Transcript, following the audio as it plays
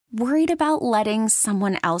Worried about letting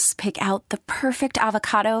someone else pick out the perfect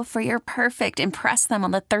avocado for your perfect impress them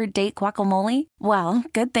on the third date guacamole? Well,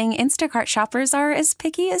 good thing Instacart shoppers are as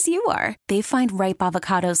picky as you are. They find ripe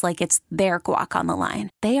avocados like it's their guac on the line.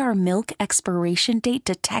 They are milk expiration date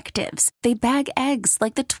detectives. They bag eggs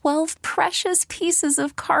like the 12 precious pieces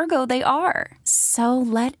of cargo they are. So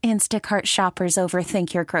let Instacart shoppers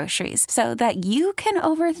overthink your groceries so that you can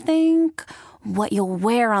overthink what you'll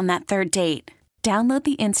wear on that third date. Download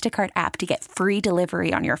the Instacart app to get free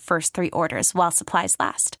delivery on your first 3 orders while supplies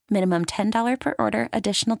last. Minimum $10 per order.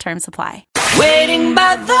 Additional terms apply. Waiting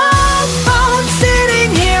by the phone,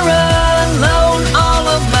 sitting here alone. All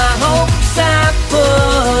of my hopes I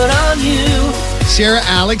put on you. Sarah,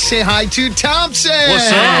 Alex, say hi to Thompson. What's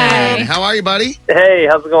up? Hi. How are you, buddy? Hey,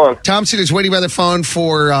 how's it going? Thompson is waiting by the phone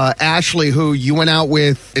for Ashley, who you went out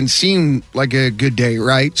with and seemed like a good date,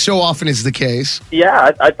 right? So often is the case.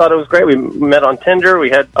 Yeah, I thought it was great. We met on Tinder. We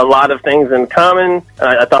had a lot of things in common.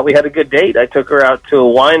 I thought we had a good date. I took her out to a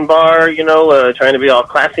wine bar, trying to be all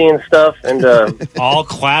classy and stuff. And all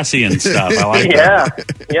classy and stuff. I like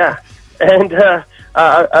that. Yeah. And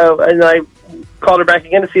I called her back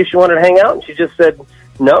again to see if she wanted to hang out, and she just said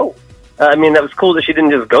no. I mean, that was cool that she didn't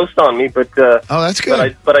just ghost on me, but oh, that's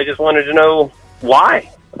good. But I just wanted to know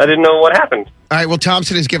why. I didn't know what happened. All right, well,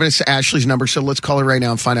 Thompson has given us Ashley's number, so let's call her right now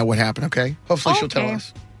and find out what happened, okay? Hopefully she'll tell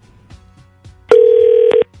us.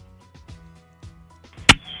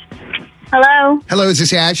 Hello, is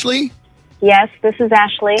this Ashley? Yes, this is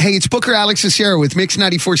Ashley. Hey, it's Booker, Alex, and Sarah with Mix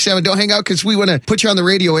 94.7. Don't hang out because we want to put you on the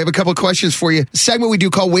radio. We have a couple of questions for you. A segment we do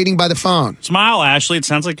called Waiting by the Phone. Smile, Ashley. It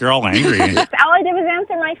sounds like you're all angry. All I did was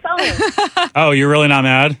answer my phone. Oh, you're really not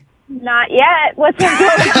mad? Not yet. What's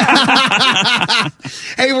up?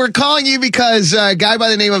 Hey, we're calling you because a guy by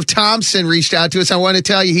the name of Thompson reached out to us. I want to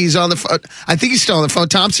tell you he's on the phone. I think he's still on the phone.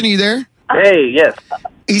 Thompson, are you there? Hey, yes.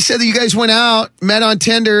 He said that you guys went out, met on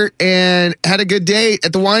Tinder, and had a good date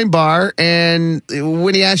at the wine bar. And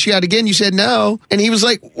when he asked you out again, you said no. And he was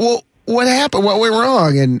like, well, what happened? What went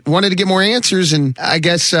wrong? And wanted to get more answers. And I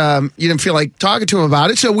guess you didn't feel like talking to him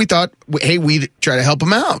about it. So we thought, hey, we'd try to help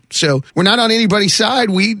him out. So we're not on anybody's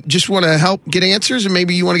side. We just want to help get answers. And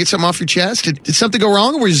maybe you want to get something off your chest. Did something go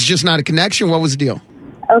wrong, or was it just not a connection? What was the deal?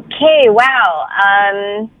 Okay,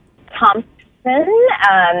 wow. Thompson,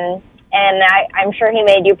 and I'm sure he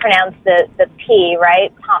made you pronounce the P,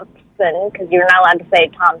 right? Thompson, because you're not allowed to say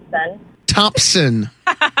Thompson. Thompson.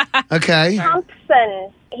 Okay.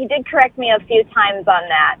 Thompson. He did correct me a few times on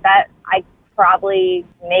that. That I probably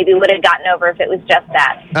maybe would have gotten over if it was just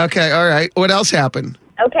that. Okay, all right. What else happened?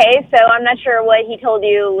 Okay, so I'm not sure what he told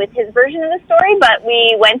you with his version of the story, but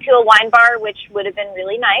we went to a wine bar, which would have been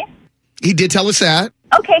really nice. He did tell us that.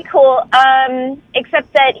 Okay, cool.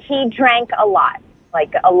 Except that he drank a lot.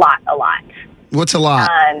 Like, a lot. What's a lot?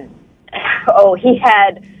 He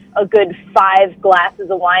had a good 5 glasses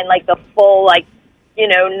of wine, like the full,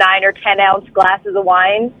 9 or 10 ounce glasses of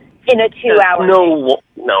wine in a 2-hour. No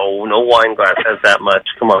wine glass has that much.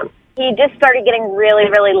 Come on. He just started getting really,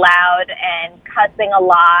 really loud and cussing a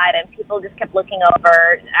lot, and people just kept looking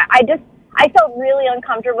over. I felt really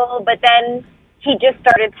uncomfortable, but then he just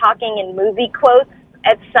started talking in movie quotes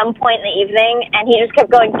at some point in the evening, and he just kept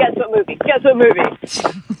going, guess what movie?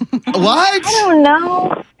 What? I don't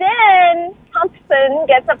know. Then Thompson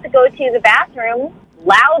gets up to go to the bathroom,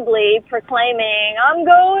 loudly proclaiming, I'm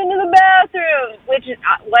going to the bathroom, which is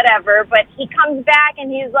whatever, but he comes back and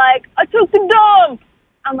he's like, I took the dump.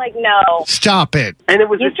 I'm like, no. Stop it. And it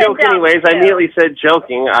was a joke anyways. I immediately said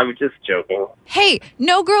joking. I was just joking. Hey,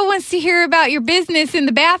 no girl wants to hear about your business in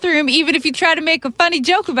the bathroom, even if you try to make a funny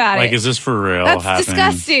joke about it. Like, is this for real? That's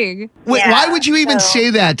disgusting. Wait, why would you even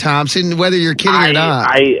say that, Thompson, whether you're kidding or not?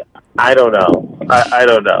 I don't know. I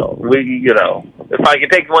don't know. If I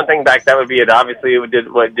could take one thing back, that would be it. Obviously, it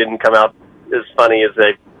didn't come out as funny as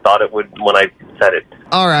I thought it would when I said it.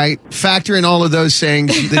 All right. Factor in all of those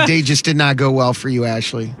things. The day just did not go well for you,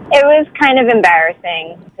 Ashley. It was kind of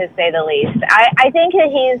embarrassing, to say the least. I think that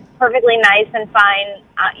he's perfectly nice and fine,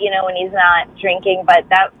 when he's not drinking, but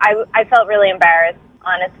I felt really embarrassed,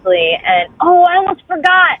 honestly. And, I almost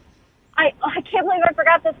forgot. I can't believe I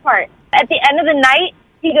forgot this part. At the end of the night,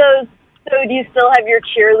 he goes, so do you still have your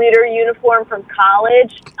cheerleader uniform from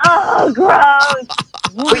college? Oh, gross.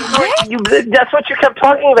 That's what you kept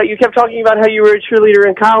talking about. You kept talking about how you were a cheerleader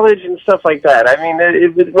in college and stuff like that. I mean,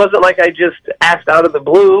 it wasn't like I just asked out of the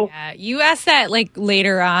blue. Yeah, you asked that,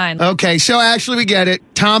 later on. Okay, so Ashley, we get it.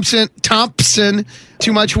 Thompson,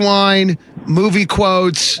 too much wine, movie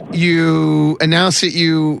quotes. You announced that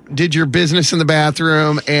you did your business in the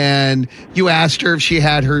bathroom, and you asked her if she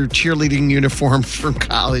had her cheerleading uniform from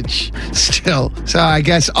college still. So I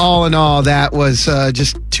guess all in all, that was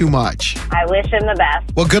just too much. I wish him the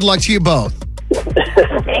best. Well, good luck to you both.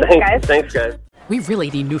 Thanks, guys. Thanks, guys. We really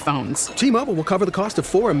need new phones. T-Mobile will cover the cost of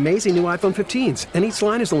 4 amazing new iPhone 15s, and each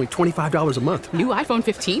line is only $25 a month. New iPhone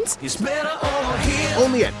 15s? It's better over here.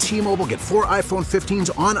 Only at T-Mobile, get 4 iPhone 15s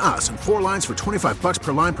on us and 4 lines for $25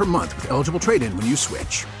 per line per month with eligible trade-in when you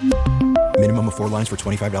switch. Minimum of 4 lines for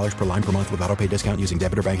 $25 per line per month with auto pay discount using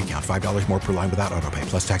debit or bank account. $5 more per line without auto pay,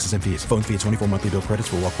 plus taxes and fees. Phone fee at 24 monthly bill credits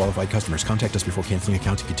for well-qualified customers. Contact us before canceling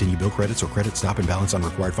account to continue bill credits or credit stop and balance on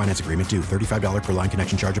required finance agreement due. $35 per line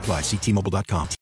connection charge applies. See T-Mobile.com.